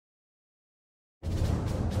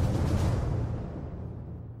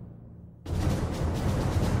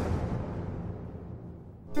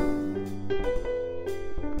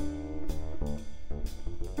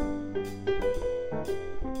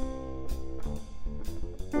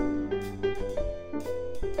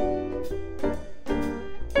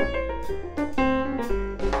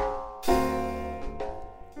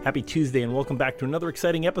Happy Tuesday and welcome back to another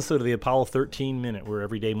exciting episode of the Apollo 13 Minute, where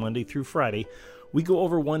every day, Monday through Friday, we go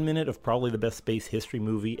over 1 minute of probably the best space history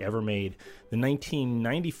movie ever made, the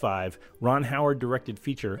 1995 Ron Howard directed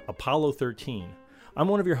feature, Apollo 13. I'm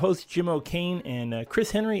one of your hosts, Jim O'Kane, and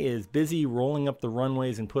Chris Henry is busy rolling up the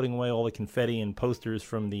runways and putting away all the confetti and posters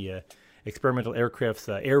from the Experimental Aircraft's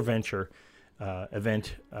AirVenture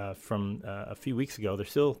event from a few weeks ago.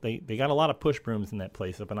 They got a lot of push brooms in that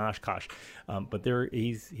place up in Oshkosh, but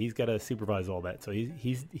he's got to supervise all that, so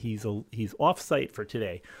he's off site for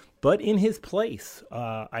today. But in his place,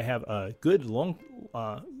 I have a good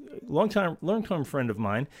long-time friend of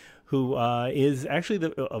mine who is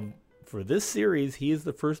actually for this series, he is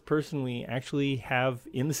the first person we actually have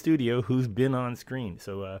in the studio who's been on screen.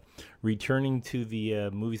 So returning to the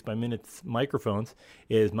Movies by Minutes microphones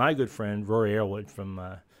is my good friend, Rory Airwood from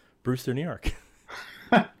Brewster, New York.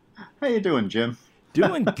 How you doing, Jim?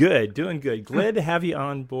 Doing good. Glad to have you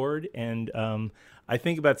on board. And I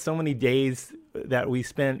think about so many days that we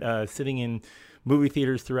spent sitting in movie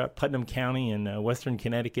theaters throughout Putnam County and Western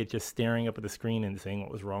Connecticut, just staring up at the screen and saying what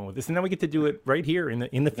was wrong with this. And now we get to do it right here in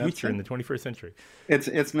the future, in the 21st century.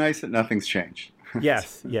 It's nice that nothing's changed.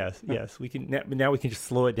 Yes. We can now we can just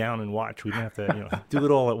slow it down and watch. We don't have to do it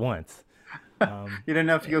all at once. You didn't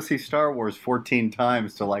have to go see Star Wars 14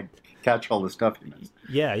 times to catch all the stuff you missed.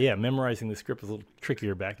 Yeah. Memorizing the script was a little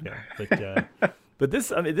trickier back then, but this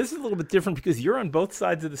is a little bit different because you're on both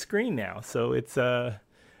sides of the screen now. So it's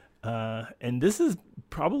and this is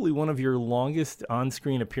probably one of your longest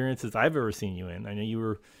on-screen appearances I've ever seen you in. I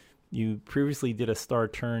know you previously did a star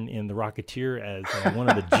turn in The Rocketeer as one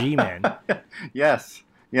of the G-men. Yes,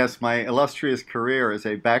 my illustrious career as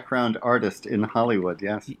a background artist in Hollywood,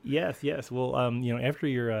 yes. Yes. Well, after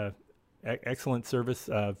your excellent service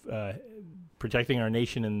of protecting our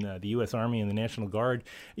nation in the U.S. Army and the National Guard,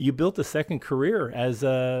 you built a second career as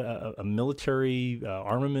a military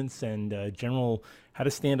armaments and general how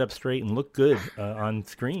to stand up straight and look good on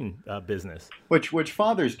screen business. Which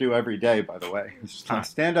fathers do every day, by the way.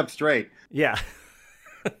 Stand up straight. Yeah.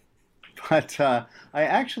 But I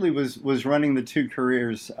actually was running the two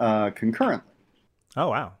careers concurrently. Oh,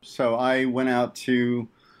 wow. So I went out to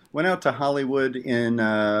Hollywood in,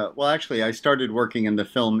 actually I started working in the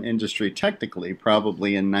film industry technically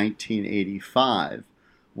probably in 1985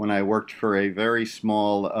 when I worked for a very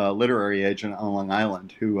small literary agent on Long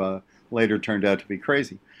Island who later turned out to be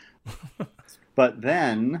crazy. But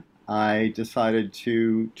then I decided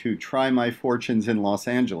to try my fortunes in Los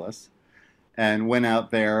Angeles and went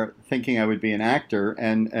out there thinking I would be an actor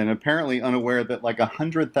and apparently unaware that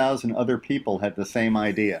 100,000 other people had the same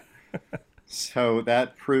idea. So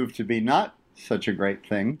that proved to be not such a great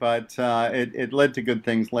thing, but it led to good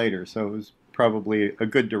things later. So it was probably a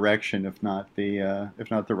good direction, if not the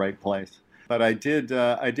right place. But I did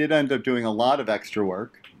end up doing a lot of extra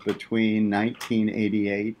work between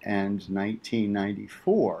 1988 and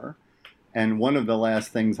 1994, and one of the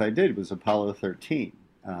last things I did was Apollo 13.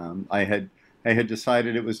 I had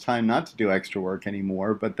decided it was time not to do extra work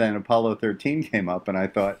anymore, but then Apollo 13 came up, and I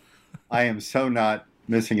thought, I am so not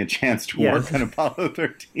missing a chance to work on Apollo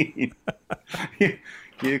 13.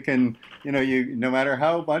 You can, no matter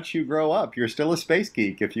how much you grow up, you're still a space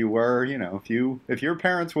geek. If you were, if your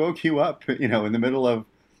parents woke you up, in the middle of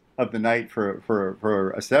the night for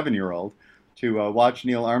a 7-year-old to watch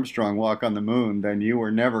Neil Armstrong walk on the moon, then you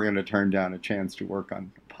were never going to turn down a chance to work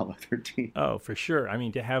on Apollo 13. Oh, for sure. I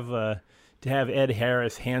mean, to have Ed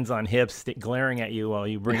Harris, hands on hips, glaring at you while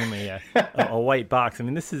you bring him a white box. I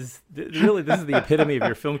mean, this is the epitome of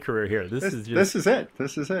your film career here. This is it.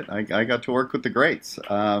 I got to work with the greats.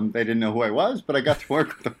 They didn't know who I was, but I got to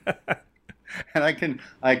work with them. And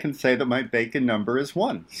I can say that my bacon number is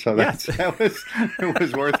 1. So it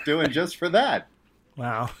was worth doing just for that.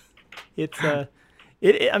 Wow, it's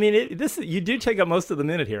you do take up most of the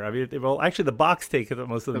minute here. I mean, actually, the box takes up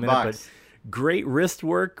most of the minute, box. But great wrist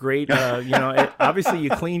work, great. Obviously you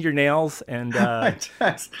cleaned your nails, and it's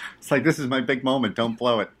like, this is my big moment. Don't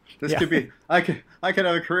blow it. This could be. I could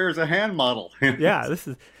have a career as a hand model. Yeah, this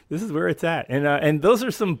is where it's at, and those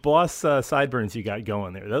are some boss sideburns you got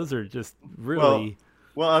going there. Those are just really.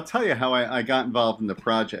 Well, I'll tell you how I got involved in the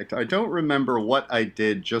project. I don't remember what I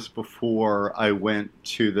did just before I went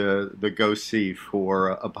to the go-see for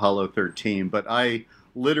Apollo 13, but I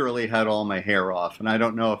literally had all my hair off. And I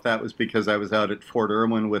don't know if that was because I was out at Fort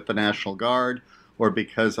Irwin with the National Guard or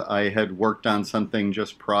because I had worked on something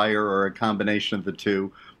just prior or a combination of the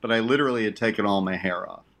two, but I literally had taken all my hair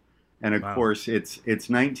off. And of course, it's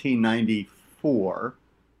 1994.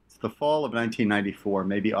 It's the fall of 1994,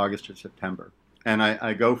 maybe August or September. And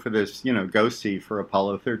I go for this, go-see for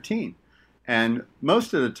Apollo 13. And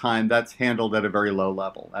most of the time, that's handled at a very low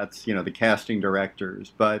level. That's, the casting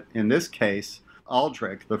directors. But in this case,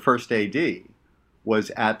 Aldrich, the first AD, was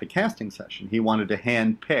at the casting session. He wanted to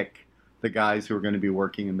hand pick the guys who were going to be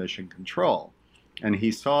working in Mission Control. And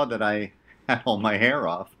he saw that I had all my hair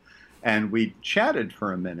off, and we chatted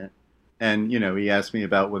for a minute. And, he asked me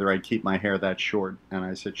about whether I'd keep my hair that short, and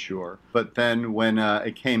I said, sure. But then when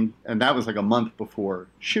it came, and that was like a month before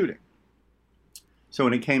shooting. So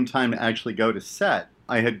when it came time to actually go to set,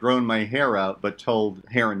 I had grown my hair out, but told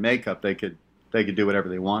hair and makeup they could do whatever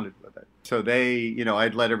they wanted with it. So they,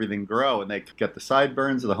 I'd let everything grow, and they could get the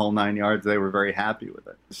sideburns, the whole 9 yards. They were very happy with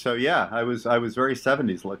it. So yeah, I was very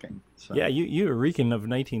 70s looking. So. Yeah, you were reeking of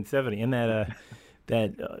 1970, and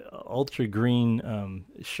that ultra green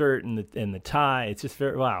shirt and the tie. It's just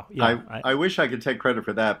very wow. Yeah, I wish I could take credit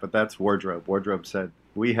for that, but that's wardrobe. Wardrobe said,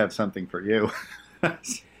 "We have something for you."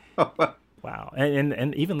 Wow,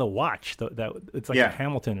 and even the watch, that it's like a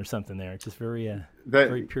Hamilton or something there. It's just very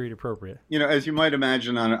very period appropriate. As you might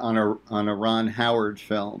imagine on a Ron Howard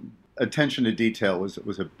film, attention to detail was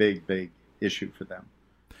a big issue for them.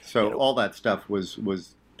 So all that stuff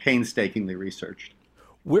was painstakingly researched.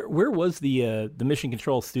 Where was the Mission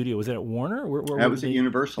Control studio? Was it at Warner? Where that was at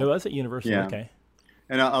Universal. It was at Universal. Yeah. Okay.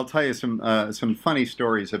 And I'll tell you some funny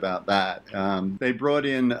stories about that. They brought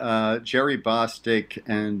in Jerry Bostic,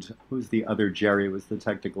 and who's the other Jerry? Was the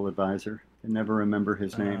technical advisor? I never remember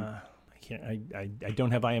his name. I can't. I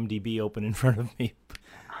don't have IMDb open in front of me.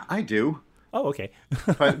 I do. Oh, okay.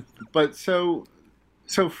 but so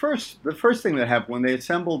first, the first thing that happened when they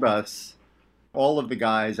assembled us, all of the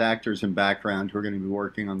guys, actors and background who are going to be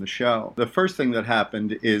working on the show, the first thing that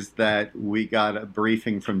happened is that we got a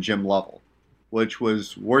briefing from Jim Lovell, which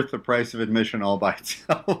was worth the price of admission all by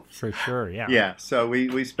itself. For sure, yeah. Yeah, so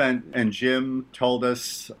we spent, and Jim told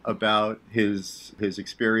us about his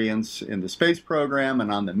experience in the space program and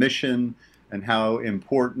on the mission, and how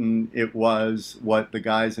important it was what the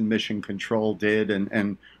guys in Mission Control did,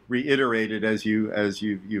 and reiterated, as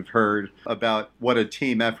you've heard, about what a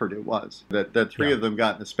team effort it was. That three of them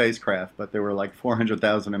got in the spacecraft, but there were like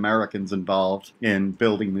 400,000 Americans involved in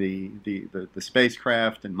building the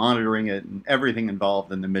spacecraft and monitoring it, and everything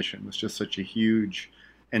involved in the mission was just such a huge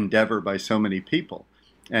endeavor by so many people.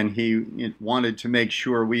 And he wanted to make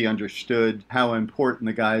sure we understood how important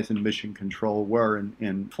the guys in Mission Control were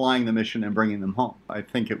in flying the mission and bringing them home. I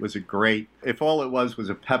think it was a great, if all it was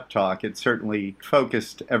a pep talk, it certainly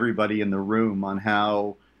focused everybody in the room on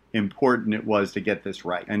how important it was to get this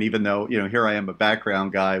right. And even though, here I am, a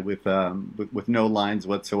background guy with no lines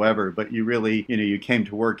whatsoever, but you really, you came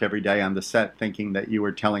to work every day on the set thinking that you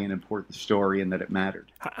were telling an important story and that it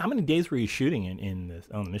mattered. How many days were you shooting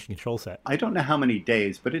on the Mission Control set? I don't know how many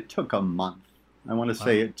days, but it took a month. I want to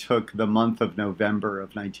say it took the month of November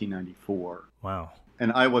of 1994. Wow.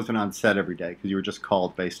 And I wasn't on set every day because you were just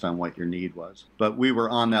called based on what your need was. But we were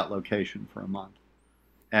on that location for a month.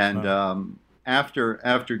 And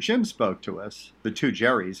after Jim spoke to us, the two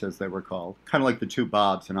Jerrys, as they were called, kind of like the two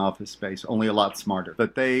Bobs in Office Space, only a lot smarter.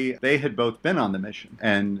 But they had both been on the mission,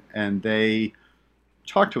 and they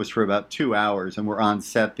talked to us for about 2 hours, and were on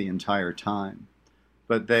set the entire time.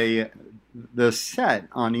 But the set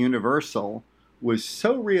on Universal was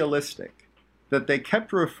so realistic that they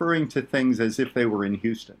kept referring to things as if they were in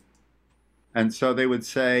Houston. And so they would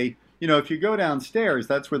say, if you go downstairs,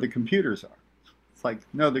 that's where the computers are. Like,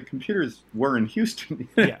 no, the computers were in Houston.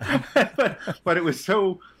 Yeah. but it was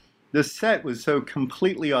the set was so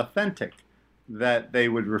completely authentic that they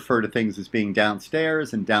would refer to things as being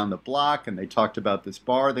downstairs and down the block. And they talked about this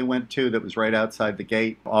bar they went to that was right outside the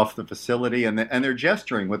gate off the facility. And they're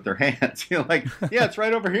gesturing with their hands. Like, yeah, it's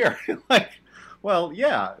right over here. Like, well,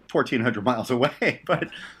 yeah, 1,400 miles away.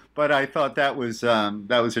 But I thought that was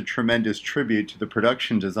a tremendous tribute to the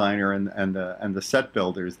production designer and the set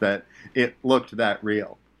builders, that it looked that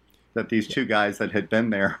real, that these two guys that had been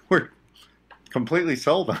there were completely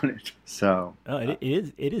sold on it. So it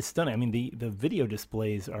is stunning. I mean, the video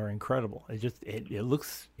displays are incredible. It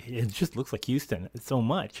just looks like Houston. It's so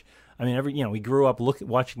much. I mean, we grew up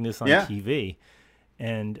watching this on TV.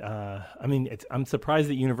 And I mean, I'm surprised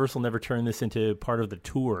that Universal never turned this into part of the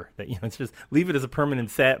tour. That it's just leave it as a permanent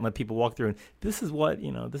set and let people walk through. And this is what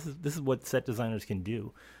this is what set designers can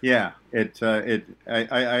do. Yeah,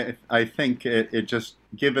 I think it just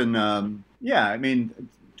given. I mean,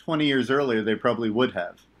 20 years earlier they probably would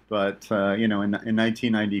have. But in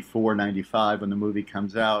 1994, 95, when the movie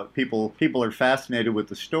comes out, people are fascinated with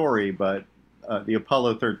the story, but the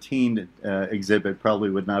Apollo 13 exhibit probably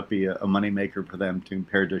would not be a moneymaker for them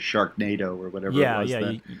compared to Sharknado or whatever it was.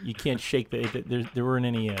 Yeah. You can't shake there weren't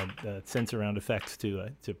any sense around effects to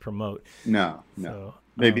promote. No. So,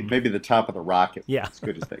 maybe the top of the rocket was as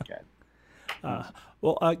good as they get.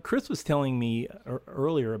 Well, Chris was telling me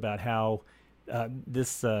earlier about how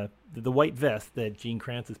the white vest that Gene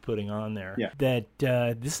Kranz is putting on there, that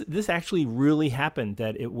this actually really happened,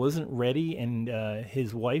 that it wasn't ready, and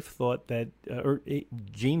his wife thought that,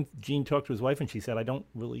 Gene talked to his wife, and she said, I don't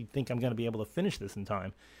really think I'm going to be able to finish this in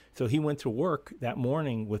time. So he went to work that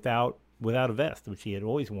morning without a vest, which he had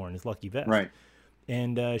always worn, his lucky vest. Right.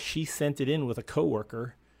 And she sent it in with a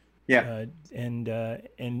coworker. Yeah.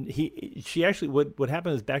 She actually, what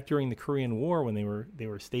happened is, back during the Korean War, when they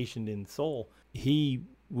were stationed in Seoul, he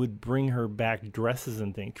would bring her back dresses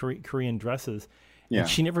and things, Korean dresses. Yeah.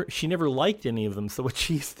 And she never liked any of them. So what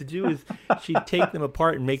she used to do is she'd take them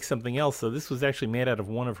apart and make something else. So this was actually made out of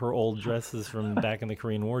one of her old dresses from back in the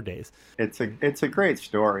Korean War days. It's a great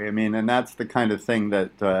story. I mean, and that's the kind of thing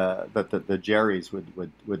that the Jerrys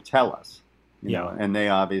would tell us. You know, and they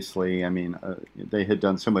obviously, I mean, they had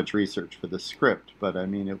done so much research for the script, but I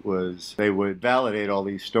mean, they would validate all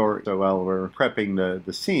these stories. So while we're prepping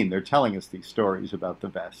the scene, they're telling us these stories about the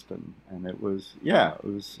vest, and it was,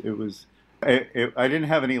 I didn't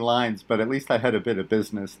have any lines, but at least I had a bit of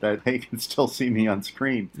business that they can still see me on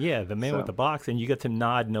screen. Yeah, the man with the box, and you get to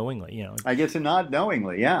nod knowingly, you know. I get to nod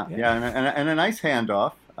knowingly, and a nice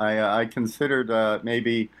handoff. I considered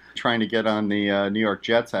maybe trying to get on the New York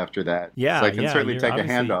Jets after that. Yeah, so I can certainly take a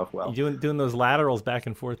handoff well. You're doing those laterals back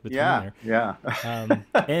and forth between there. Yeah.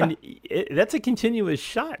 And that's a continuous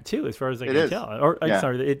shot too, as far as I can tell. Or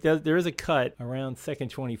sorry, there is a cut around second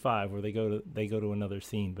 25 where they go to another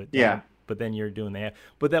scene, but but then you're doing that.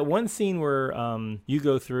 But that one scene where you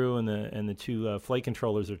go through and the two flight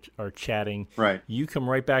controllers are chatting. Right. You come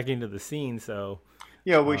right back into the scene. So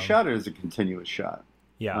we shot it as a continuous shot.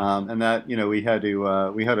 Yeah. And that, we had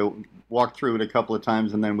to walk through it a couple of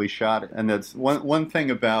times, and then we shot it. And that's one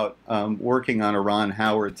thing about working on a Ron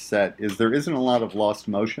Howard set is there isn't a lot of lost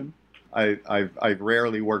motion. I've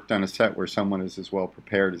rarely worked on a set where someone is as well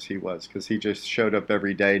prepared as he was, because he just showed up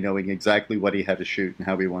every day knowing exactly what he had to shoot and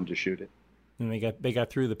how he wanted to shoot it. And they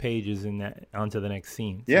got through the pages and that onto the next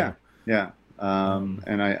scene. So. Yeah.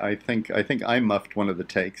 And I think I muffed one of the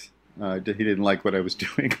takes. He didn't like what I was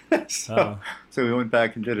doing, so we went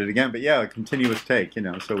back and did it again. But a continuous take,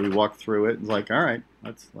 So we walked through it and was like, all right,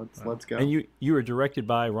 let's go. And you were directed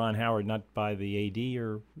by Ron Howard, not by the AD,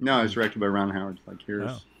 or? No, I was directed by Ron Howard. Like,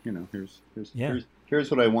 here's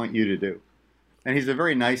what I want you to do. And he's a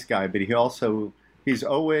very nice guy, but he's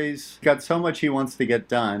always got so much he wants to get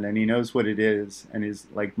done, and he knows what it is, and his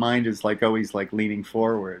mind is always leaning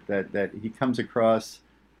forward. That he comes across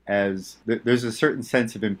as there's a certain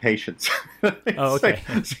sense of impatience. Oh, okay.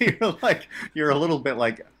 So you're a little bit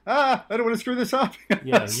I don't want to screw this up.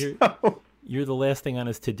 Yeah, you're the last thing on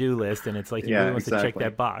his to-do list, and it's he really wants to check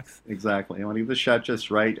that box. Exactly. I want to get the shot just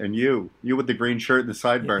right, and you with the green shirt and the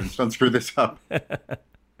sideburns, don't screw this up.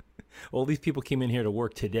 Well, these people came in here to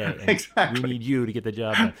work today, and exactly. We need you to get the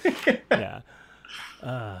job done. Yeah.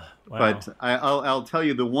 Wow. But I'll tell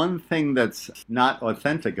you the one thing that's not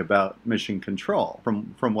authentic about Mission Control,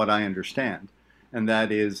 from what I understand, and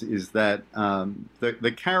that is that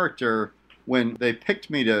the character, when they picked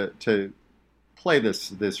me to play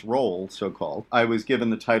this role, so-called, I was given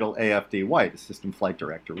the title AFD White, Assistant Flight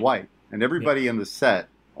Director White, and everybody in the set,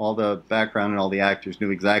 all the background and all the actors, knew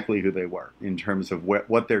exactly who they were in terms of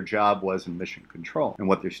what their job was in Mission Control and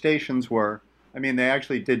what their stations were. I mean, they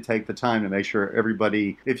actually did take the time to make sure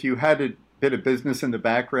everybody, if you had a bit of business in the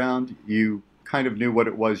background, you kind of knew what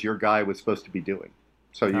it was your guy was supposed to be doing.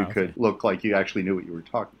 So you could look like you actually knew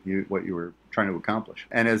what you were trying to accomplish.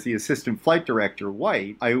 And as the Assistant Flight Director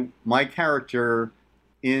White, my character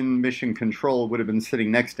in Mission Control would have been sitting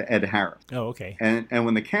next to Ed Harris. Oh, okay. And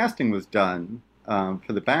when the casting was done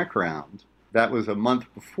for the background, that was a month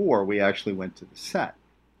before we actually went to the set.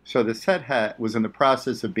 So the set was in the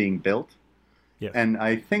process of being built. Yes. And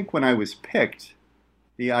I think when I was picked,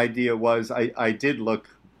 the idea was I did look,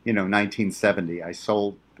 1970. I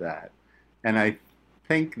sold that. And I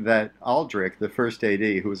think that Aldrich, the first AD,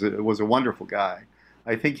 who was a wonderful guy,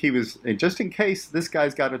 I think he was, just in case this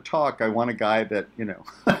guy's got to talk, I want a guy that,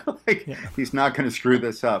 he's not going to screw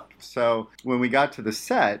this up. So when we got to the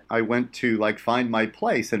set, I went to find my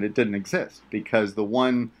place, and it didn't exist, because the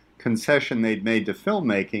one concession they'd made to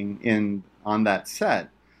filmmaking on that set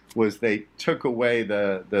was they took away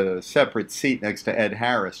the separate seat next to Ed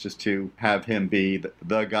Harris just to have him be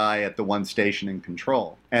the guy at the one station in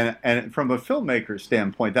control. And from a filmmaker's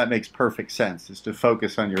standpoint, that makes perfect sense, is to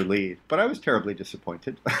focus on your lead. But I was terribly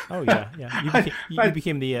disappointed. Oh, yeah. You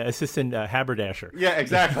became the assistant haberdasher. Yeah,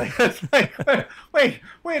 exactly. It's like,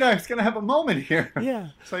 wait, I was going to have a moment here. Yeah.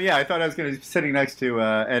 So, yeah, I thought I was going to be sitting next to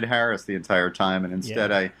Ed Harris the entire time, and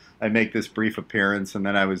instead I make this brief appearance, and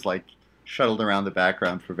then I was like shuttled around the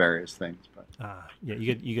background for various things. But yeah,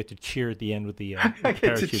 you get to cheer at the end with the I get to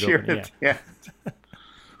parachute cheer opening. at the end.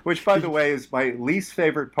 Which, by the way, is my least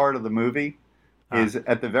favorite part of the movie. Is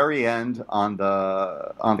at the very end on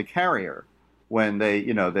the carrier, when they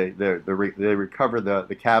recover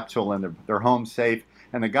the capsule and they're home safe,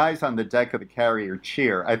 and the guys on the deck of the carrier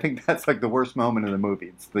cheer. I think that's like the worst moment of the movie.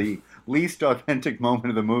 It's the least authentic moment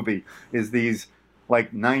of the movie. Is these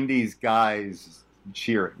like 90s guys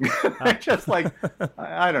cheering. Just like,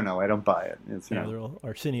 I don't know, I don't buy it. It's, they're all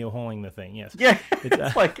Arsenio Halling the thing, yes. Yeah,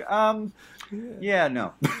 it's like, yeah,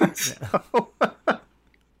 no. So,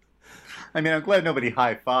 I mean, I'm glad nobody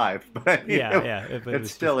high-fived, but I mean,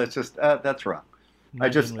 it's just, that's wrong. I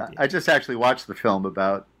just actually watched the film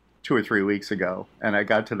about 2 or 3 weeks ago, and I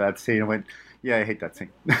got to that scene and went, yeah, I hate that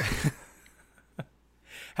scene.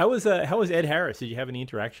 How was Ed Harris? Did you have any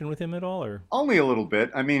interaction with him at all, or only a little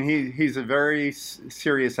bit? I mean, he's a very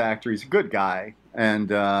serious actor. He's a good guy,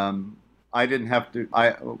 and I didn't have to.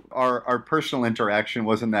 Our personal interaction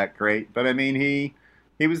wasn't that great, but I mean, he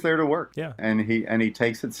was there to work. Yeah, and he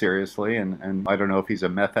takes it seriously. And I don't know if he's a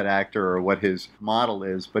method actor or what his model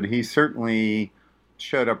is, but he certainly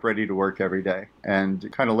showed up ready to work every day, and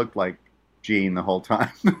kind of looked like Gene the whole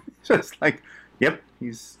time. Just like, yep,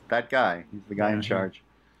 he's that guy. He's the guy in charge.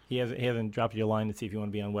 He hasn't dropped you a line to see if you want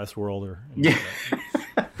to be on Westworld or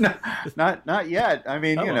no, not yet. I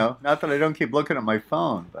mean, not that I don't keep looking at my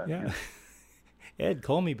phone, but yeah. Ed,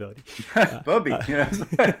 call me Bodie. Bubby.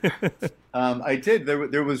 I did.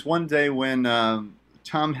 There was one day when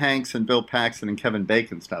Tom Hanks and Bill Paxton and Kevin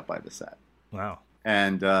Bacon stopped by the set. Wow.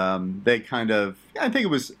 And they kind of, I think it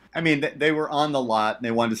was, I mean, they were on the lot and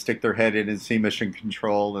they wanted to stick their head in and see Mission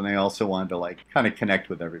Control, and they also wanted to like kind of connect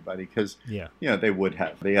with everybody because, they would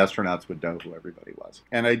have. The astronauts would know who everybody was.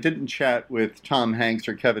 And I didn't chat with Tom Hanks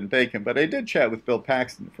or Kevin Bacon, but I did chat with Bill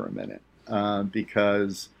Paxton for a minute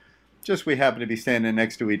because just we happened to be standing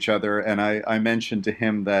next to each other, and I mentioned to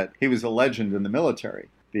him that he was a legend in the military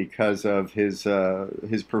because of his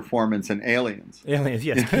performance in Aliens. Aliens,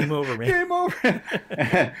 yes, came over, man. Came over.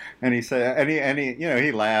 And he said, and he,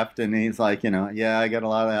 he laughed, and he's like, yeah, I get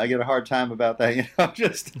a hard time about that,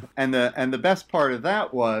 just. And the best part of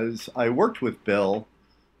that was I worked with Bill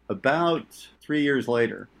about 3 years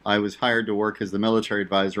later. I was hired to work as the military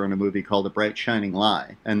advisor on a movie called A Bright Shining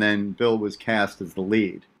Lie, and then Bill was cast as the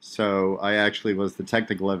lead. So I actually was the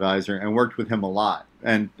technical advisor and worked with him a lot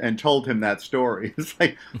and told him that story. It's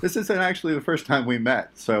like, this isn't actually the first time we met,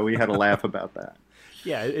 so we had a laugh about that.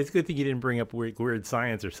 Yeah, it's a good thing you didn't bring up weird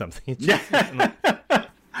science or something.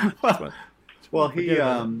 Well,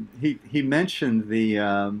 he mentioned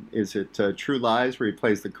the is it True Lies, where he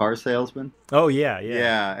plays the car salesman? Oh yeah.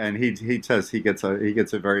 Yeah, and he says he got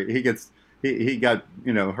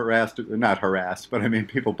harassed, not harassed, but I mean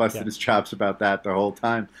people busted his chops about that the whole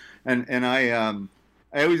time, and I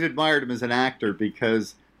always admired him as an actor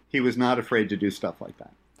because he was not afraid to do stuff like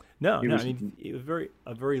that. I mean, he was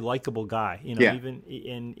a very likable guy, even,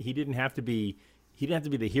 and he didn't have to be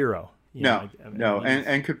the hero.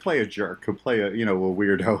 And could play a jerk, could play a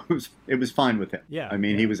weirdo. It was fine with him. Yeah, I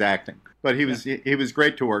mean, he was acting, but he was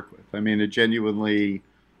great to work with. I mean, a genuinely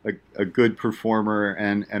a good performer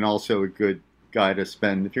and also a good guy to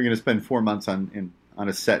spend. If you're going to spend 4 months on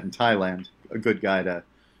a set in Thailand, a good guy to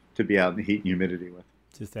be out in the heat and humidity with.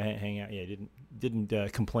 Just to hang out. Yeah,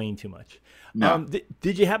 didn't complain too much. No.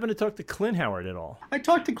 Did you happen to talk to Clint Howard at all? I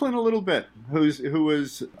talked to Clint a little bit. Who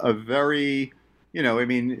was a very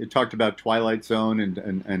it talked about Twilight Zone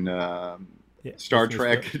and Star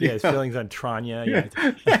Trek. His feelings on Tranya.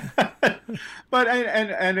 Yeah. But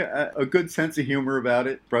and a good sense of humor about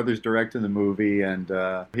it. Brothers directing the movie, and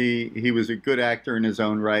he was a good actor in his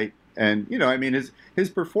own right. And his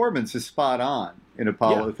performance is spot on in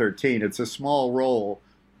Apollo 13. It's a small role,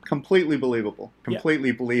 completely believable.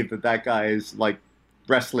 Completely believe that guy is like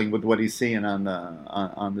wrestling with what he's seeing on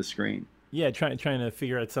the screen. Yeah, trying to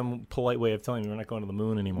figure out some polite way of telling me we're not going to the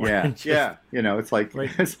moon anymore. Yeah, it's like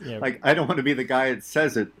like I don't want to be the guy that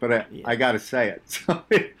says it, but I got to say it. So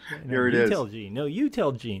here it is. You tell Gene. No, you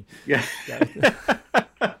tell Gene. Yeah.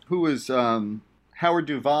 Who was Howard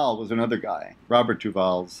Duvall was another guy. Robert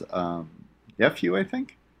Duvall's nephew, I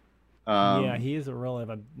think. Yeah, he is a relative.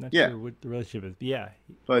 I'm not Yeah, sure what the relationship is. But yeah,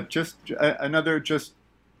 but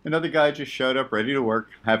another guy just showed up ready to work,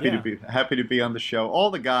 yeah, happy to be on the show. All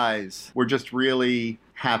the guys were just really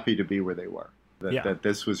happy to be where they were. yeah, That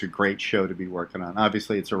this was a great show to be working on.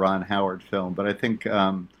 Obviously, it's a Ron Howard film, but I think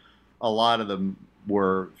a lot of them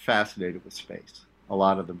were fascinated with space. A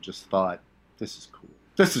lot of them just thought, "This is cool.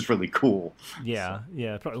 This is really cool." So,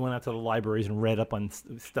 yeah. Probably went out to the libraries and read up on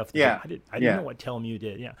stuff. yeah, I didn't know yeah, what Telmu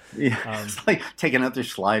did. Yeah. yeah. Um, It's like taking out their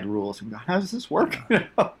slide rules and going, "How does this work?" yeah.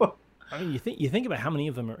 I mean, you think about how many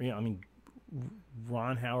of them are. I mean,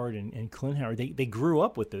 Ron Howard and Clint Howard, they grew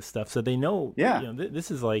up with this stuff, so they know. Yeah,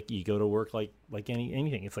 This is like you go to work like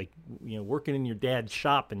anything. It's like working in your dad's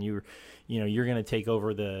shop, and you're going to take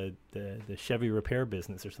over the Chevy repair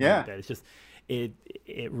business or something yeah. like that. It's just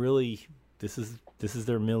it really this is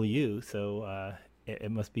their milieu, so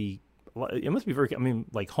it must be very. I mean,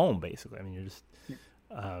 like home basically. I mean, you're just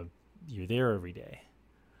uh, you're there every day.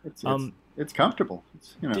 It's Um, it's comfortable.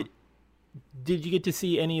 It's did, did you get to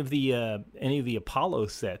see any of the Apollo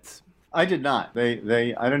sets? I did not.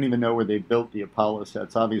 They I don't even know where they built the Apollo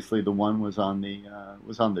sets. Obviously, the one was on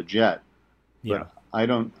the jet, Yeah, but I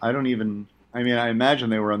don't even. I mean, I imagine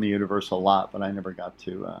they were on the Universal lot, but I never got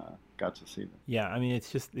to see them. yeah. I mean,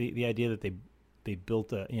 it's just the idea that they built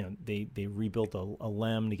they rebuilt a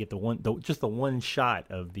LEM to get just the one shot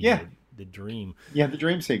of Yeah, the dream, yeah. The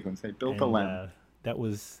dream sequence. They built a and LEM. that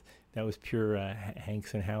was pure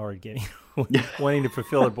Hanks and Howard getting Yeah, wanting to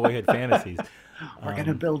fulfill their boyhood fantasies. we're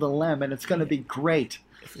gonna Um, build a LEM, and it's gonna be great.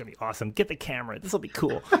 it's gonna be awesome. Get the camera. This will be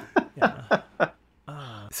cool. Yeah.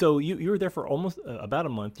 So you were there for almost about a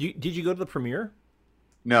month. Did you go to the premiere?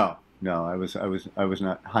 No, no. I was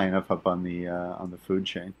not high enough up on the food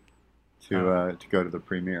chain to go to the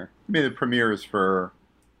premiere. I mean, the premiere is for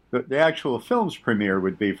the actual film's premiere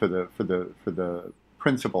would be for the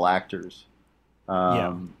principal actors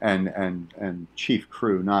Yeah, and chief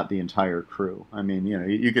crew, not the entire crew. I mean,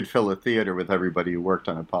 you could fill a theater with everybody who worked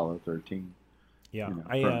on Apollo 13. yeah. You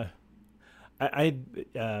know,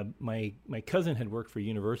 My cousin had worked for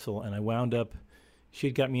Universal, and I wound up. She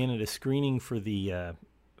had got me in at a screening for the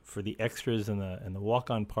extras and the walk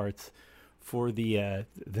on parts for the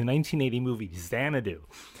 1980 movie Xanadu,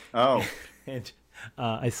 oh, and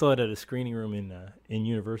I saw it at a screening room in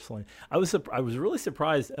Universal. And I was really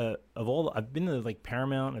surprised of all. I've been to like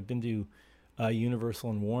Paramount, I've been to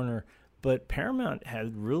Universal and Warner, but Paramount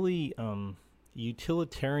had really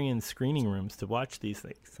utilitarian screening rooms to watch these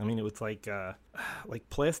things. I mean, it was like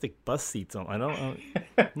plastic bus seats on. I don't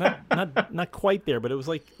not quite there, but it was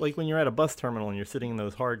like when you're at a bus terminal and you're sitting in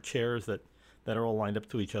those hard chairs that are all lined up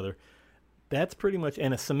to each other. That's pretty much,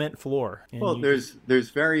 and a cement floor. And well, there's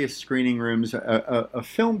various screening rooms. A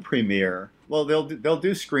film premiere. Well, they'll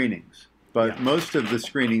do screenings, but yeah, most of the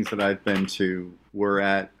screenings that I've been to were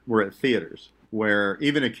at theaters, where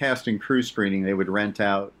even a cast and crew screening, they would rent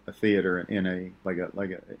out a theater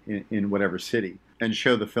in whatever city and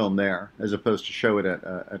show the film there, as opposed to show it at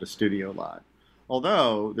a studio lot.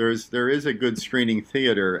 Although there is a good screening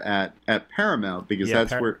theater at Paramount, because yeah.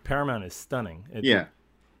 that's where. Paramount is stunning. Yeah,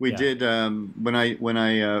 we yeah, did when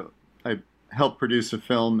I helped produce a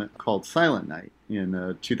film called Silent Night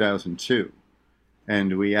in 2002,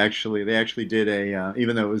 and they actually did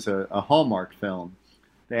even though it was a Hallmark film,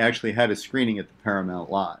 they actually had a screening at the Paramount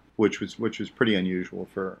lot, which was pretty unusual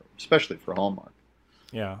especially for Hallmark.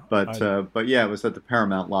 yeah. But yeah, it was at the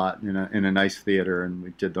Paramount lot in a nice theater, and we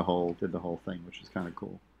did the whole thing, which was kind of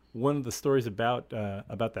cool. One of the stories about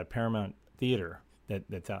that Paramount theater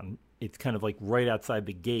that's out it's kind of like right outside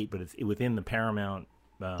the gate, but it's within the Paramount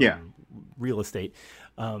Yeah, real estate,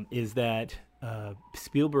 is that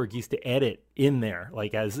Spielberg used to edit in there,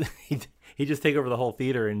 like as he'd just take over the whole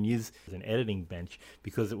theater and use as an editing bench,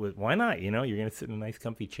 because it was, why not? You're going to sit in a nice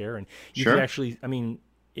comfy chair, and you sure. could actually, I mean,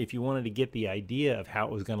 if you wanted to get the idea of how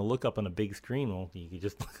it was going to look up on a big screen, well, you could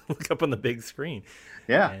just look up on the big screen,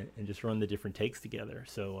 Yeah, and just run the different takes together.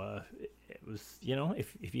 So it was,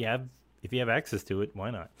 if you have access to it,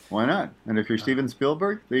 why not? why not? And if you're Steven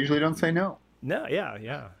Spielberg, they usually don't say no. No, yeah.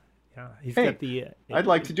 He's Hey, got the. I'd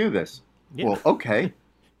like to do this. Yeah. Well, okay.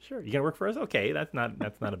 Sure, you gonna work for us? Okay, that's not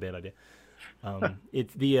a bad idea.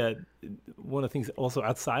 It's the one of the things also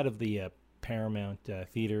outside of the Paramount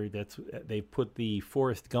theater. They put the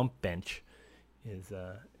Forrest Gump bench is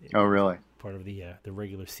Oh, really? part of the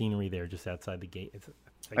regular scenery there, just outside the gate. It's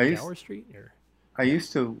I like used Gower Street, or I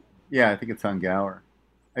used to. Yeah, I think it's on Gower.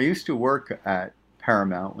 I used to work at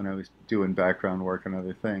Paramount when I was doing background work and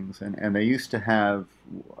other things, and they used to have.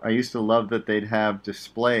 I used to love that they'd have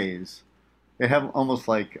displays. They have almost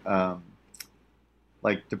like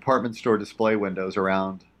department store display windows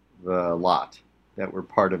around the lot that were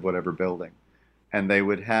part of whatever building. And they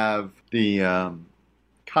would have the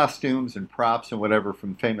costumes and props and whatever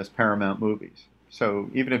from famous Paramount movies. So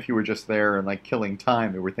even if you were just there and like killing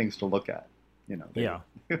time, there were things to look at. Yeah.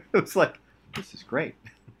 It was like, this is great.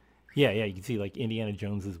 Yeah, you can see like Indiana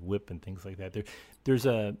Jones's whip and things like that. There's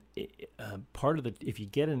a part of the, if you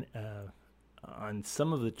get on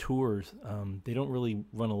some of the tours, they don't really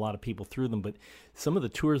run a lot of people through them, but some of the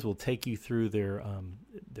tours will take you through their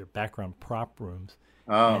background prop rooms.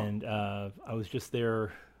 Oh. And I was just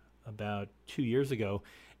there about 2 years ago,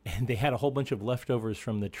 and they had a whole bunch of leftovers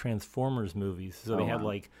from the Transformers movies. So they had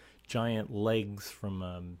like giant legs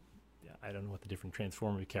from I don't know what the different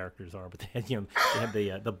Transformers characters are, but they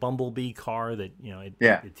had the Bumblebee car that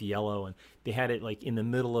it's yellow, and they had it like in the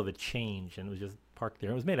middle of a change, and it was just parked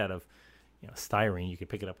there. It was made out of styrene. You could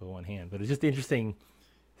pick it up with one hand, but it's just interesting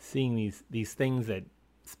seeing these things that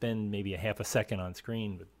spend maybe a half a second on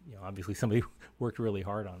screen, but obviously somebody worked really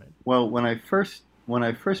hard on it. Well, when I first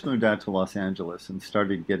moved out to Los Angeles and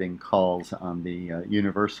started getting calls on the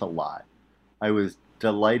Universal lot, I was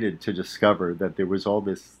delighted to discover that there was all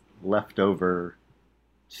this leftover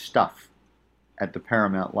stuff at the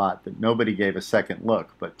Paramount lot that nobody gave a second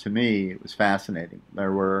look, but to me it was fascinating.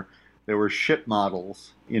 There were ship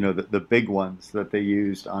models, the big ones that they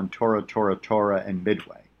used on Tora Tora Tora and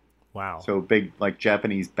Midway. Wow. So big, like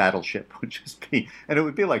Japanese battleship would just be, and it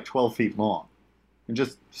would be like 12 feet long and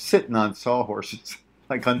just sitting on sawhorses,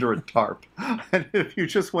 like under a tarp. And if you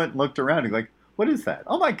just went and looked around, you're like, what is that?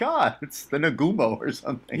 Oh my God, it's the Nagumo or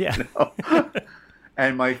something. Yeah.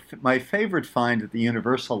 And my favorite find at the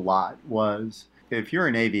Universal lot was, if you're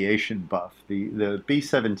an aviation buff, the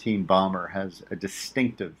B-17 bomber has a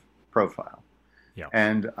distinctive profile. Yeah.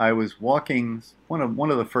 And I was walking one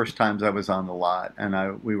of the first times I was on the lot,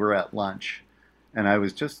 and we were at lunch, and I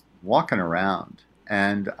was just walking around,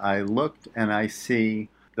 and I looked and I see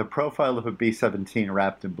the profile of a B-17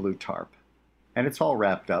 wrapped in blue tarp. And it's all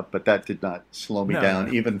wrapped up, but that did not slow me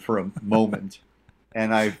down even for a moment.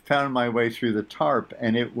 And I found my way through the tarp,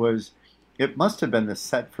 and it must have been the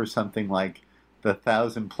set for something like the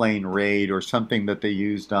 1,000-plane raid or something that they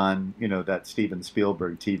used on, that Steven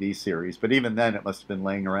Spielberg TV series. But even then, it must have been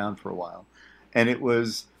laying around for a while. And it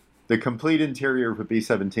was the complete interior of a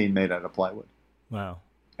B-17 made out of plywood. Wow.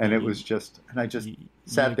 And it was just, and I just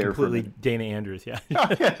sat there for a minute. Completely Dana Andrews, yeah.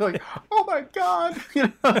 Yeah, like, oh my God.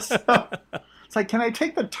 So, it's like, can I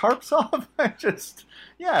take the tarps off?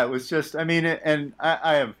 It was just, I mean, and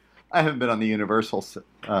I haven't been on the Universal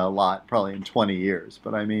lot probably in 20 years,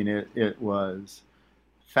 but I mean, it was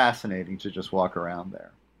fascinating to just walk around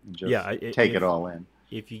there and just take it all in.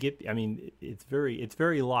 If you get, I mean, it's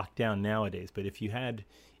very locked down nowadays, but if you had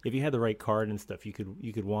the right card and stuff, you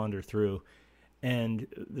could wander through. And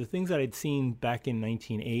the things that I'd seen back in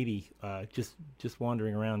 1980, just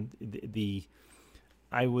wandering around,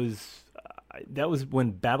 that was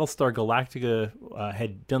when Battlestar Galactica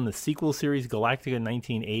had done the sequel series Galactica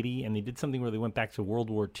 1980, and they did something where they went back to World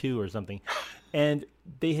War II or something. And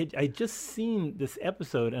I'd just seen this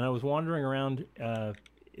episode, and I was wandering around.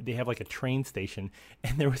 They have like a train station,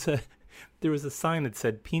 and there was a sign that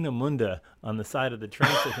said Pina Munda on the side of the train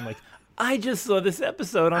station. I'm like, I just saw this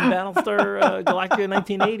episode on Battlestar Galactica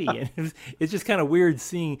 1980, and it's just kind of weird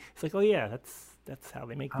seeing. It's like, oh yeah, that's how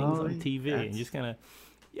they make things on TV, and just kind of,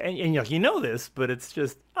 and this, but it's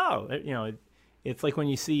just it's like when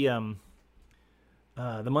you see the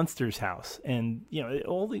Munsters house, and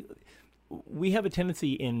we have a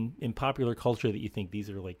tendency in popular culture that you think these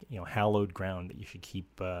are like hallowed ground, that you should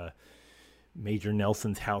keep Major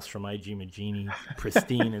Nelson's house from I.G. Magini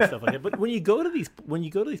pristine and stuff like that. But when you go to these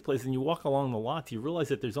places and you walk along the lots, you realize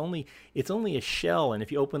that it's only a shell. And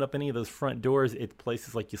if you open up any of those front doors, it's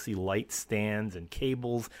places like you see light stands and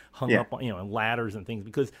cables hung up on, and ladders and things,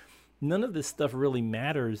 because none of this stuff really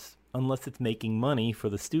matters unless it's making money for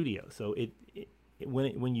the studio. So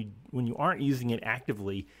when you aren't using it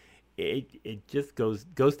actively, it just goes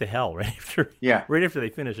to hell right after they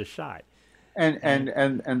finish a shot.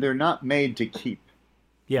 And they're not made to keep.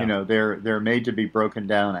 Yeah. They're made to be broken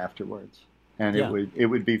down afterwards. And it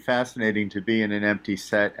would be fascinating to be in an empty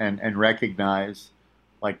set and recognize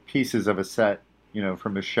like pieces of a set,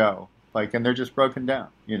 from a show. And they're just broken down,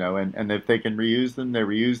 and if they can reuse them, they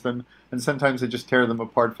reuse them, and sometimes they just tear them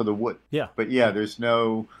apart for the wood. Yeah. But there's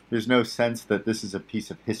no sense that this is a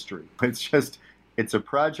piece of history. It's just, it's a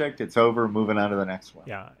project. It's over. Moving on to the next one.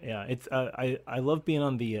 Yeah. It's I love being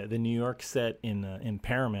on the New York set in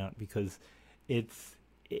Paramount, because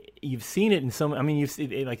you've seen it in some. I mean, you've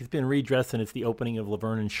seen it, like, it's been redressed, and it's the opening of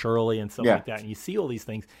Laverne and Shirley and stuff like that, and you see all these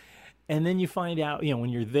things, and then you find out, when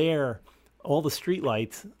you're there, all the street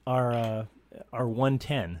lights are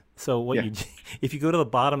 110. So Yeah. if you go to the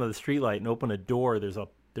bottom of the street light and open a door, there's a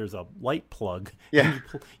light plug. Yeah.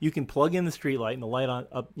 You can plug in the street light and the light on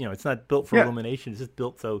up. It's not built for Yeah. illumination. It's just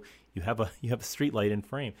built so you have a street light in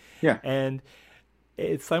frame. Yeah. And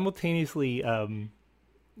it simultaneously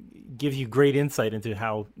gives you great insight into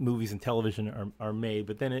how movies and television are made.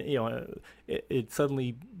 But then it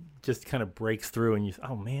suddenly just kind of breaks through, and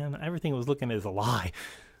oh man, everything I was looking at is a lie.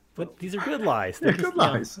 But these are good lies. They're good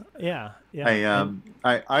lies. Yeah.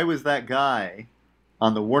 I was that guy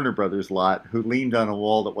on the Warner Brothers lot who leaned on a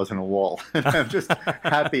wall that wasn't a wall. I'm just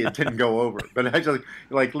happy it didn't go over. But I just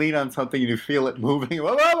lean on something and you feel it moving.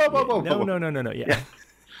 Whoa, whoa, whoa, whoa, whoa. No.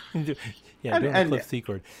 Yeah. Don't Cliff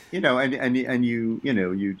Secord. And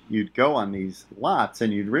you'd go on these lots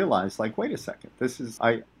and you'd realize, wait a second,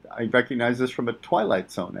 I recognize this from a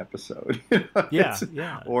Twilight Zone episode.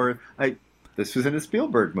 Yeah. Or this was in a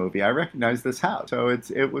Spielberg movie. I recognize this house. So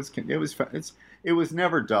it was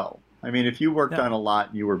never dull. I mean, if you worked on a lot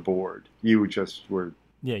and you were bored, you just were.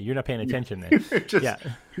 Yeah, you're not paying attention then.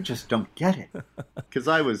 You just don't get it. Because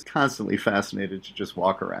I was constantly fascinated to just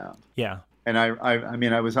walk around. Yeah. And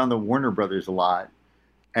I was on the Warner Brothers a lot,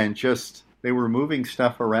 and just they were moving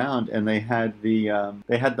stuff around, and they had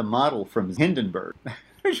the model from Hindenburg.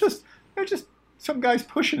 They're just some guy's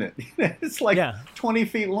pushing it. It's 20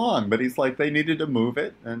 feet long, but they needed to move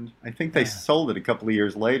it, and I think they sold it a couple of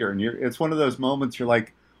years later. And it's one of those moments you're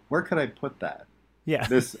like, where could I put that? Yeah.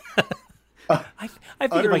 This. I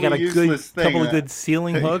think if I got a couple of good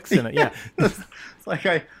ceiling hooks and it's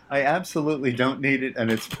I absolutely don't need it,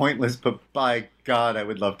 and it's pointless. But by God, I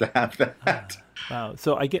would love to have that. Wow.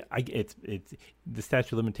 So it's the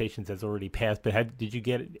statute of limitations has already passed. But did you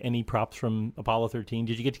get any props from Apollo 13?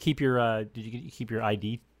 Did you get to keep your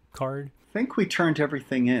ID card? I think we turned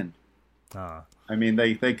everything in. I mean,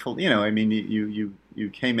 you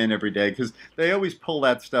came in every day because they always pull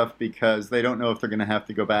that stuff because they don't know if they're going to have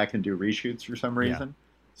to go back and do reshoots for some reason.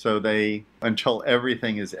 Yeah. So until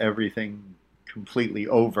everything completely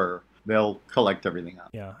over, they'll collect everything up.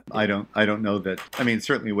 Yeah. I don't know that. I mean, it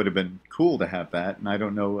certainly would have been cool to have that, and I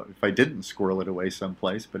don't know if I didn't squirrel it away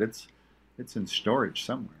someplace, but it's in storage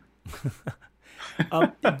somewhere.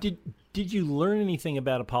 Did you learn anything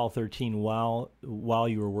about Apollo 13 while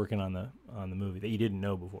you were working on the movie that you didn't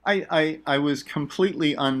know before? I was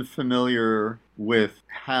completely unfamiliar with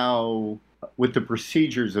the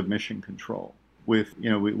procedures of mission control.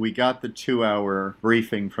 We got the 2-hour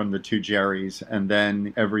briefing from the two Jerrys, and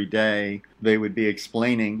then every day they would be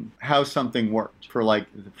explaining how something worked.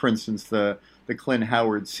 For instance, the Clint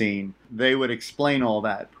Howard scene, they would explain all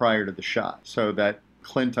that prior to the shot so that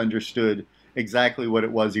Clint understood exactly what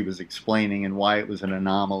it was he was explaining and why it was an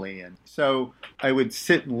anomaly. And so I would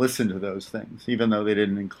sit and listen to those things, even though they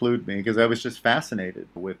didn't include me, because I was just fascinated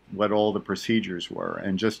with what all the procedures were.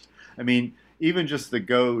 And even just the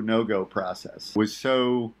go, no-go process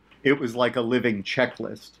it was like a living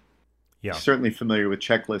checklist. Yeah. Certainly familiar with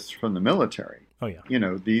checklists from the military. Oh,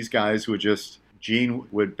 yeah. These guys Gene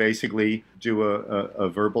would basically do a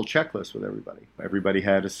verbal checklist with everybody. Everybody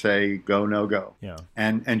had to say go, no go. Yeah.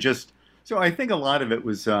 So I think a lot of it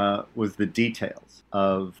was the details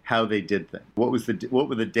of how they did things. What were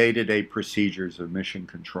the day-to-day procedures of mission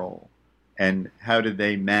control, and how did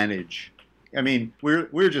they manage? I mean,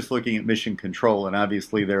 we're just looking at mission control, and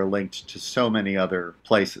obviously they're linked to so many other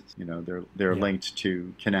places. They're linked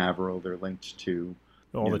to Canaveral. They're linked to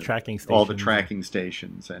the tracking stations. All the tracking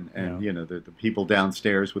stations, and the people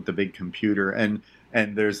downstairs with the big computer, and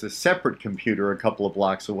there's a separate computer a couple of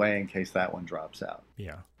blocks away in case that one drops out.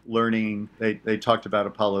 Yeah. Learning, they talked about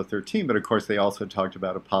Apollo 13, but of course they also talked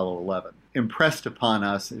about Apollo 11. Impressed upon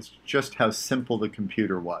us is just how simple the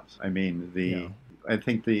computer was. I mean, I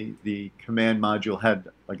think the command module had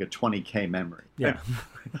a 20K memory. Yeah.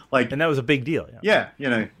 And that was a big deal. Yeah.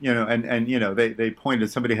 They pointed,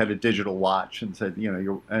 somebody had a digital watch and said,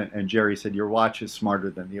 and Jerry said, your watch is smarter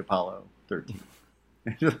than the Apollo 13.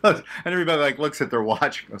 And everybody looks at their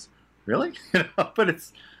watch and goes, really? But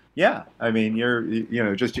it's, yeah. I mean,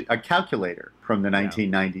 just a calculator from the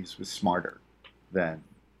 1990s was smarter than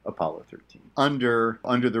Apollo 13. Under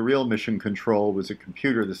the real mission control was a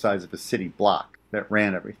computer the size of a city block that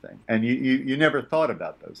ran everything, and you never thought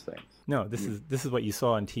about those things. No, this is what you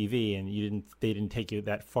saw on TV, and they didn't take you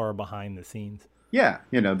that far behind the scenes. Yeah,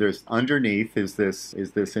 there's underneath is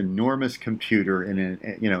this enormous computer in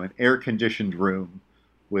an air conditioned room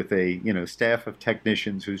with a staff of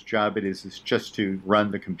technicians whose job it is just to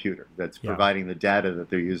run the computer that's providing the data that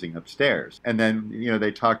they're using upstairs. And then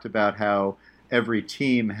they talked about how every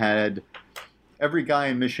team had every guy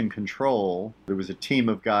in Mission Control, there was a team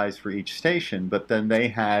of guys for each station, but then they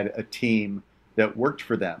had a team that worked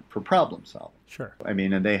for them for problem solving. Sure. I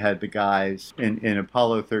mean, and they had the guys in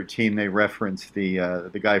Apollo 13. They referenced the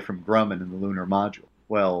guy from Grumman in the lunar module.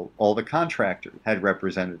 Well, all the contractors had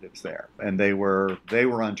representatives there, and they were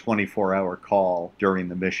on 24-hour call during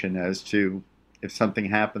the mission as to if something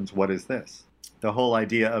happens, what is this? The whole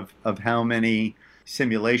idea of how many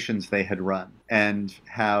simulations they had run and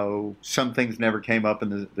how some things never came up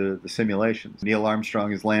in the simulations. Neil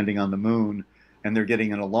Armstrong is landing on the moon, and they're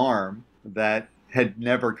getting an alarm that had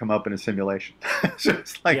never come up in a simulation. So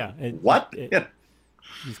it's like, what?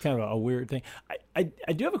 It's kind of a weird thing. I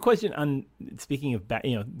do have a question on, speaking of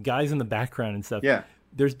guys in the background and stuff. Yeah.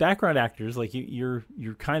 There's background actors, like you're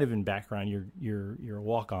kind of in background. You're a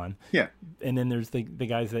walk on. Yeah. And then there's the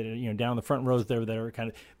guys that down the front rows there that are kind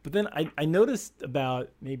of. But then I noticed about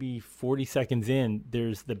maybe 40 seconds in,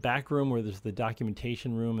 there's the back room where there's the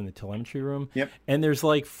documentation room and the telemetry room. Yep. And there's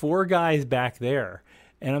like 4 guys back there,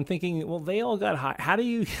 and I'm thinking, well, they all got high. How do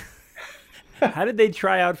you? How did they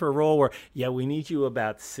try out for a role where, we need you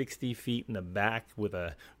about 60 feet in the back with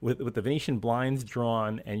the Venetian blinds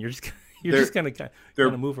drawn, and you're just going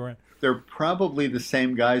to move around? They're probably the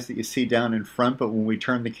same guys that you see down in front, but when we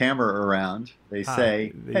turn the camera around, they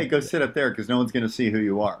say, hey, go sit up there because no one's going to see who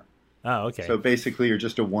you are. Oh, okay. So basically you're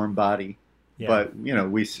just a warm body. Yeah. But,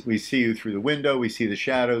 we see you through the window, we see the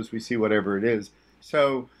shadows, we see whatever it is.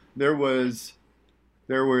 So there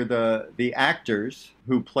were the actors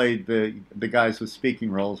who played the guys with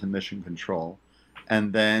speaking roles in Mission Control,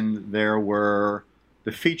 and then there were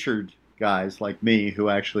the featured guys like me who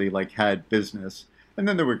actually had business, and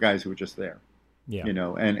then there were guys who were just there. Yeah.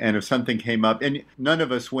 And if something came up, and none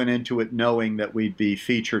of us went into it knowing that we'd be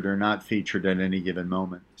featured or not featured at any given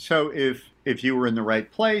moment. So if you were in the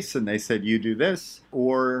right place and they said you do this,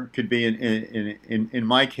 or could be in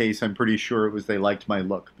my case, I'm pretty sure it was they liked my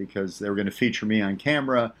look because they were going to feature me on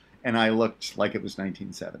camera, and I looked like it was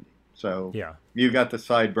 1970. So you got the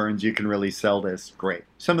sideburns, you can really sell this, great.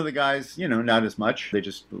 Some of the guys, not as much. They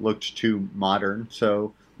just looked too modern,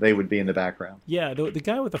 so they would be in the background. Yeah, the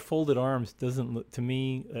guy with the folded arms doesn't look to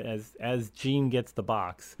me, as Gene gets the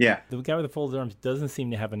box. Yeah. The guy with the folded arms doesn't seem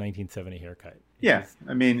to have a 1970 haircut. Yeah,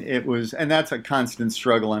 I mean, it was, and that's a constant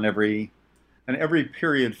struggle on every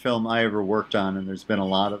period film I ever worked on, and there's been a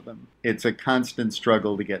lot of them. It's a constant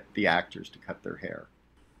struggle to get the actors to cut their hair.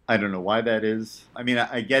 I don't know why that is. I mean,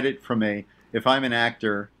 I get it if I'm an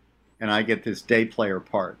actor and I get this day player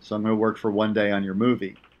part, so I'm going to work for one day on your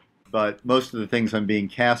movie, but most of the things I'm being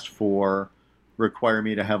cast for require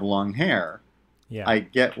me to have long hair. Yeah. I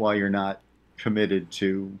get why you're not committed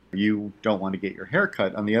to, you don't want to get your hair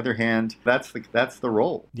cut. On the other hand, that's the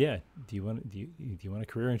role. Yeah. Do you want a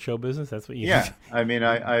career in show business? That's what you. Yeah. I mean,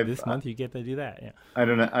 this month you get to do that. Yeah. I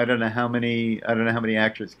don't know how many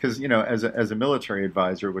actors, because as a military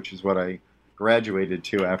advisor, which is what I graduated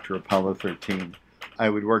to after Apollo 13, I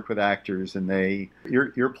would work with actors, and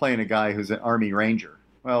you're playing a guy who's an Army Ranger.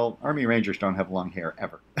 Well, Army Rangers don't have long hair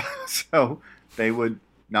ever, so they would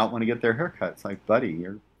not want to get their hair cut. It's like, buddy,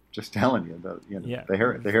 you're just telling you that the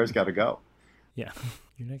hair's got to go. Yeah,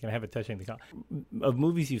 you're not gonna have it touching the collar. Of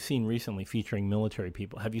movies you've seen recently featuring military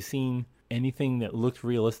people, have you seen anything that looked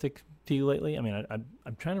realistic to you lately? I mean,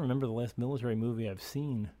 I'm trying to remember the last military movie I've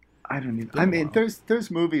seen. I don't even. I mean,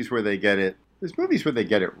 there's movies where they get it. There's movies where they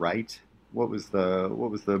get it right. What was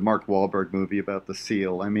the Mark Wahlberg movie about the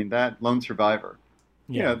SEAL? I mean, that Lone Survivor.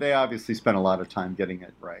 Yeah, they obviously spent a lot of time getting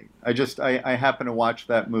it right. I happened to watch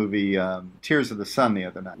that movie, Tears of the Sun, the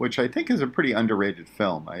other night, which I think is a pretty underrated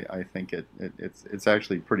film. I think it's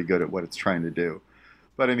actually pretty good at what it's trying to do.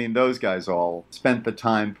 But I mean, those guys all spent the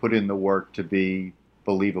time, put in the work to be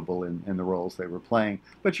believable in the roles they were playing.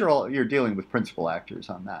 But you're dealing with principal actors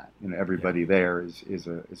on that. Everybody there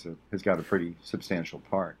has got a pretty substantial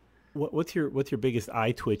part. What's your biggest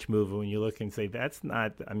eye twitch move when you look and say that's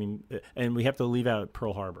not? I mean, and we have to leave out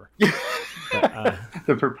Pearl Harbor. But,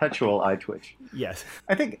 the perpetual eye twitch. Yes,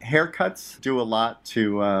 I think haircuts do a lot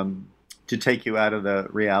to take you out of the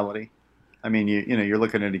reality. I mean, you're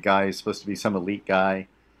looking at a guy who's supposed to be some elite guy,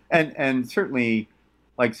 and certainly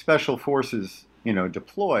like special forces,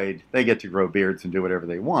 deployed, they get to grow beards and do whatever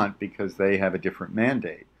they want because they have a different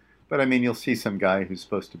mandate. But I mean, you'll see some guy who's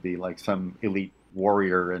supposed to be like some elite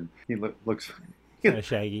warrior, and he looks kind of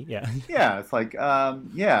shaggy. Yeah. Yeah. It's like,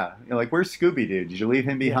 like, where's Scooby-Doo? Did you leave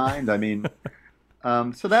him behind? Yeah. I mean,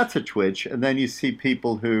 so that's a twitch. And then you see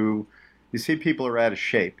people who are out of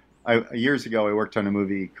shape. Years ago, I worked on a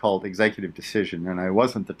movie called Executive Decision, and I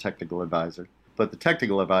wasn't the technical advisor, but the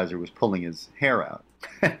technical advisor was pulling his hair out.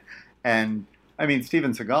 And I mean,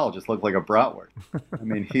 Steven Seagal just looked like a bratwurst. I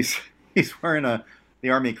mean, he's wearing the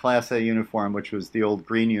Army Class A uniform, which was the old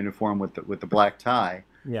green uniform with the black tie.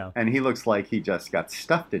 Yeah. And he looks like he just got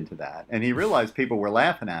stuffed into that. And he realized people were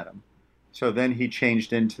laughing at him. So then he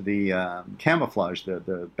changed into the camouflage,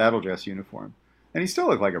 the battle dress uniform. And he still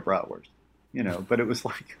looked like a bratwurst, but it was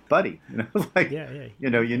like, buddy, like, you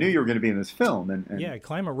knew you were going to be in this film. And yeah,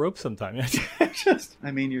 climb a rope sometime.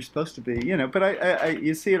 You're supposed to be, but I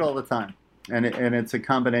you see it all the time. And it's a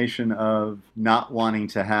combination of not wanting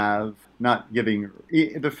to not giving.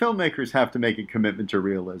 The filmmakers have to make a commitment to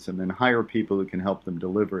realism and hire people who can help them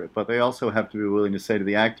deliver it. But they also have to be willing to say to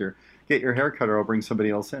the actor, get your hair cut or I'll bring somebody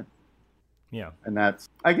else in. Yeah. And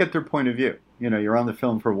I get their point of view. You're on the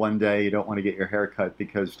film for one day. You don't want to get your hair cut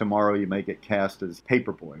because tomorrow you may get cast as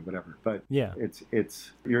Paperboy, whatever. But yeah,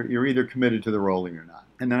 you're either committed to the role or you're not.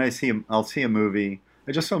 And then I'll see a movie.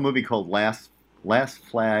 I just saw a movie called Last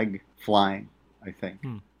Flag Flying, I think.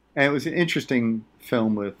 And it was an interesting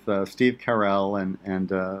film with Steve Carell and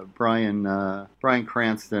Bryan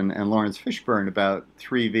Cranston and Lawrence Fishburne about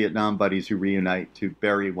 3 Vietnam buddies who reunite to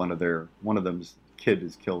bury one of them's kid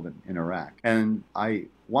is killed in Iraq. And I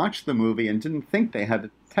watched the movie and didn't think they had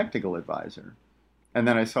a technical advisor. And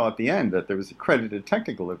then I saw at the end that there was a credited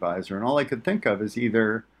technical advisor, and all I could think of is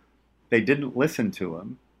either they didn't listen to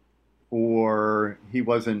him or he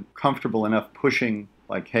wasn't comfortable enough pushing,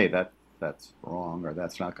 like, hey, that's wrong, or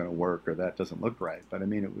that's not going to work, or that doesn't look right. But I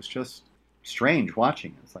mean, it was just strange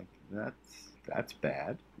watching it. It's like, that's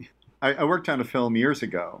bad. I worked on a film years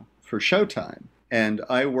ago for Showtime, and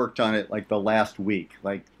I worked on it like the last week.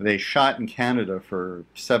 Like, they shot in Canada for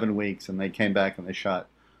 7 weeks, and they came back and they shot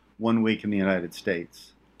 1 week in the United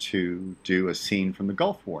States to do a scene from the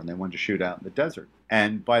Gulf War, and they wanted to shoot out in the desert.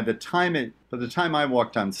 And by the time I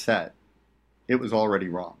walked on set, it was already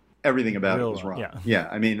wrong. Everything about it was wrong. Yeah.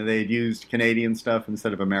 I mean, they had used Canadian stuff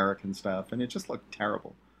instead of American stuff, and it just looked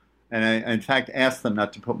terrible. And I, in fact, asked them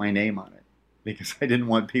not to put my name on it because I didn't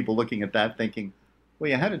want people looking at that thinking,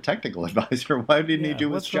 well, you had a technical advisor. Why didn't he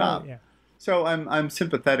do his job? Yeah. So I'm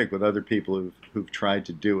sympathetic with other people who've tried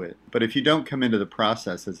to do it. But if you don't come into the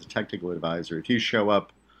process as a technical advisor, if you show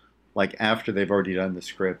up like after they've already done the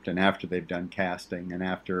script and after they've done casting and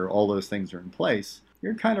after all those things are in place,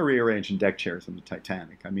 you're kind of rearranging deck chairs on the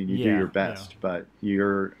Titanic. I mean, you do your best, but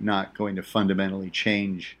you're not going to fundamentally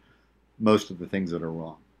change most of the things that are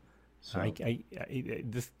wrong. So.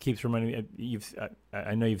 This keeps reminding me.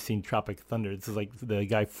 I know you've seen Tropic Thunder. This is like the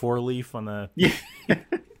guy Four Leaf on the. Yeah.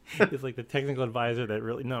 It's like the technical advisor that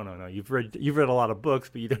really. No. You've read a lot of books,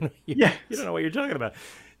 but you don't know. You don't know what you're talking about.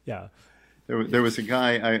 Yeah. There was a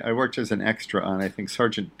guy I worked as an extra on. I think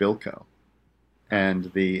Sergeant Bilko.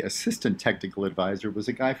 And the assistant technical advisor was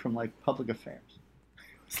a guy from, like, public affairs.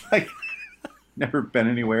 It's like, never been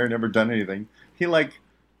anywhere, never done anything. He, like,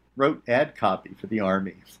 wrote ad copy for the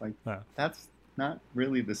Army. It's like, That's not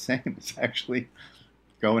really the same as actually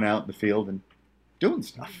going out in the field and doing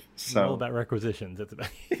stuff. So all about requisitions. That's about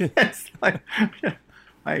it's like,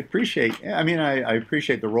 I appreciate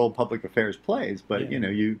the role public affairs plays, but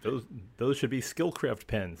those should be Skillcraft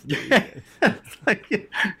pens.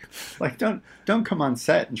 like don't come on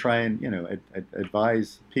set and try and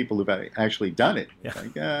advise people who've actually done it. Yeah.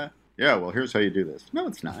 Like well, here's how you do this. No,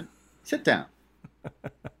 it's not. Sit down.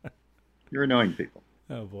 You're annoying people.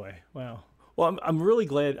 Oh boy! Wow. Well, I'm really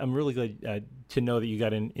glad. To know that you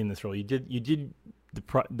got in this role. You did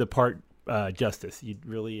the part. Justice.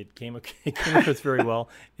 It came across very well,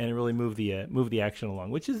 and it really moved the action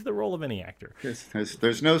along, which is the role of any actor.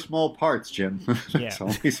 There's no small parts, Jim. It's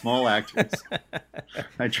only small actors.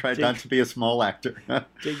 I tried not to be a small actor.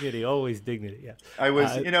 Dignity, always dignity. Yeah.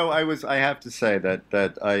 I have to say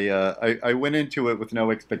that I went into it with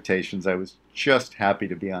no expectations. I was just happy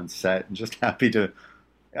to be on set and just happy to.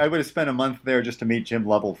 I would have spent a month there just to meet Jim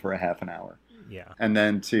Lovell for a half an hour. Yeah. And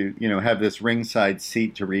then to, have this ringside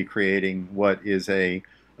seat to recreating what is a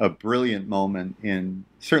brilliant moment in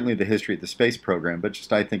certainly the history of the space program, but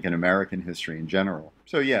just I think in American history in general.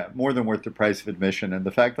 So yeah, more than worth the price of admission. And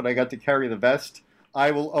the fact that I got to carry the vest,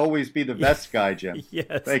 I will always be the vest guy, Jim.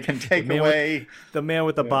 Yes. They can take away the man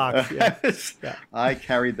with the box. Yes. Yeah. I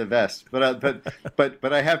carried the vest, but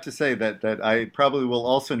I have to say that I probably will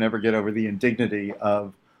also never get over the indignity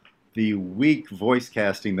of the weak voice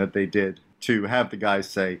casting that they did to have the guy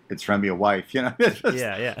say, "It's from your wife," It's just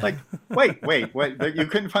Yeah. like, wait, you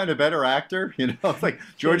couldn't find a better actor, It's like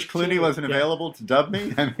George Clooney wasn't available to dub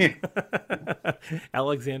me. I mean,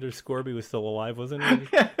 Alexander Scorby was still alive, wasn't he?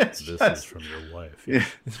 this is from your wife.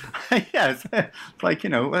 Yeah, it's like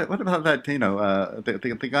what about that?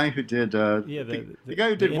 The guy who did the guy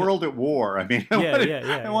who did World at War. I mean,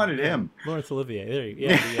 I wanted him. Laurence Olivier. There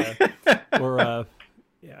you go.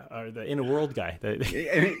 Or the In a World guy.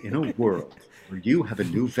 In a world where you have a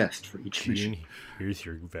new vest for each mission. Here's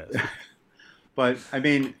your vest. But, I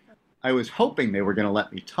mean, I was hoping they were going to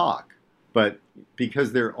let me talk. But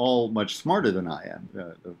because they're all much smarter than I am,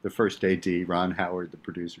 the first AD, Ron Howard, the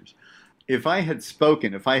producers, if I had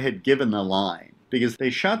spoken, if I had given the line, because they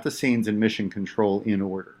shot the scenes in Mission Control in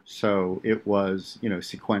order. So it was,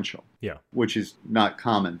 sequential. Yeah. Which is not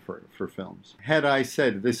common for films. Had I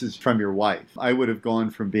said, "This is from your wife," I would have gone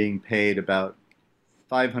from being paid about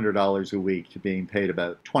 $500 a week to being paid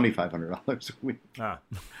about $2,500 a week.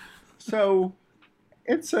 So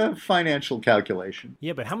it's a financial calculation.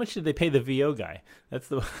 Yeah, but how much did they pay the VO guy? That's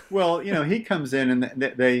the Well, he comes in and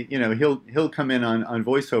they he'll come in on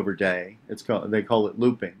voiceover day. They call it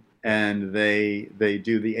looping. And they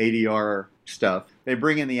do the ADR stuff. They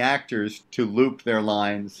bring in the actors to loop their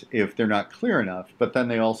lines if they're not clear enough, but then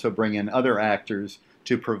they also bring in other actors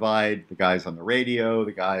to provide the guys on the radio,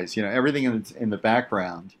 the guys, everything in the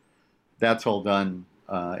background. That's all done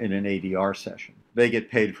in an ADR session. They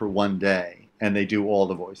get paid for one day, and they do all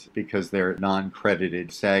the voices because they're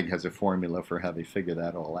non-credited. SAG has a formula for how they figure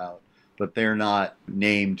that all out. But they're not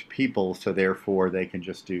named people, so therefore they can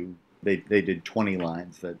just do... They did 20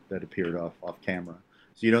 lines that appeared off camera.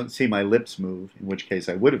 So you don't see my lips move, in which case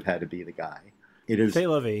I would have had to be the guy. It is. C'est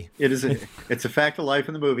la vie. It's a fact of life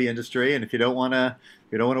in the movie industry, and if you don't want to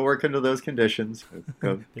work under those conditions,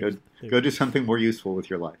 go do something more useful with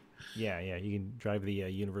your life. Yeah, you can drive the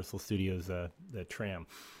Universal Studios the tram.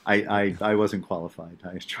 I wasn't qualified.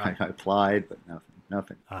 I applied, but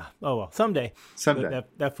nothing. Oh well, someday.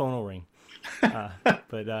 That phone will ring.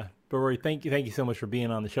 But Rory, thank you so much for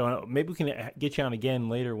being on the show. And maybe we can get you on again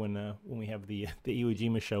later when we have the Iwo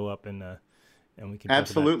Jima show up and we can talk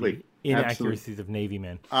about the inaccuracies of Navy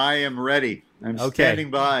men. I am ready. I'm standing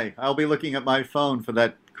by. I'll be looking at my phone for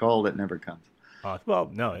that call that never comes. Well,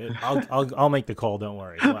 no, I'll make the call. Don't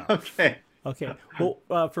worry. Wow. Okay.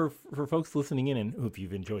 Well, for folks listening in, and if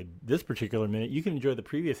you've enjoyed this particular minute, you can enjoy the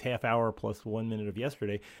previous half hour plus 1 minute of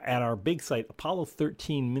yesterday at our big site,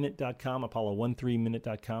 apollo13minute.com,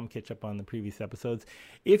 apollo13minute.com. Catch up on the previous episodes.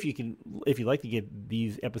 If you'd like to get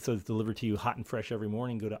these episodes delivered to you hot and fresh every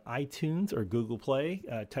morning, go to iTunes or Google Play,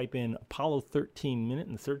 type in Apollo 13 Minute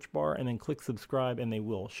in the search bar, and then click subscribe, and they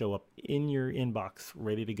will show up in your inbox,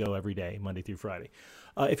 ready to go every day, Monday through Friday.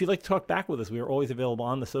 If you'd like to talk back with us, we are always available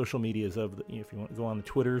on the social medias if you want to go on the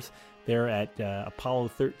Twitters, they're at Apollo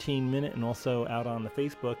 13 Minute, and also out on the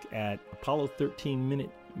Facebook at Apollo 13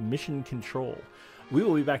 Minute Mission Control. We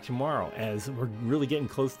will be back tomorrow as we're really getting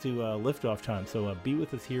close to liftoff time. So be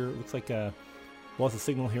with us here. It looks like lost a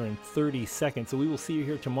signal here in 30 seconds. So we will see you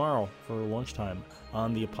here tomorrow for lunchtime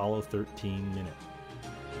on the Apollo 13 Minute.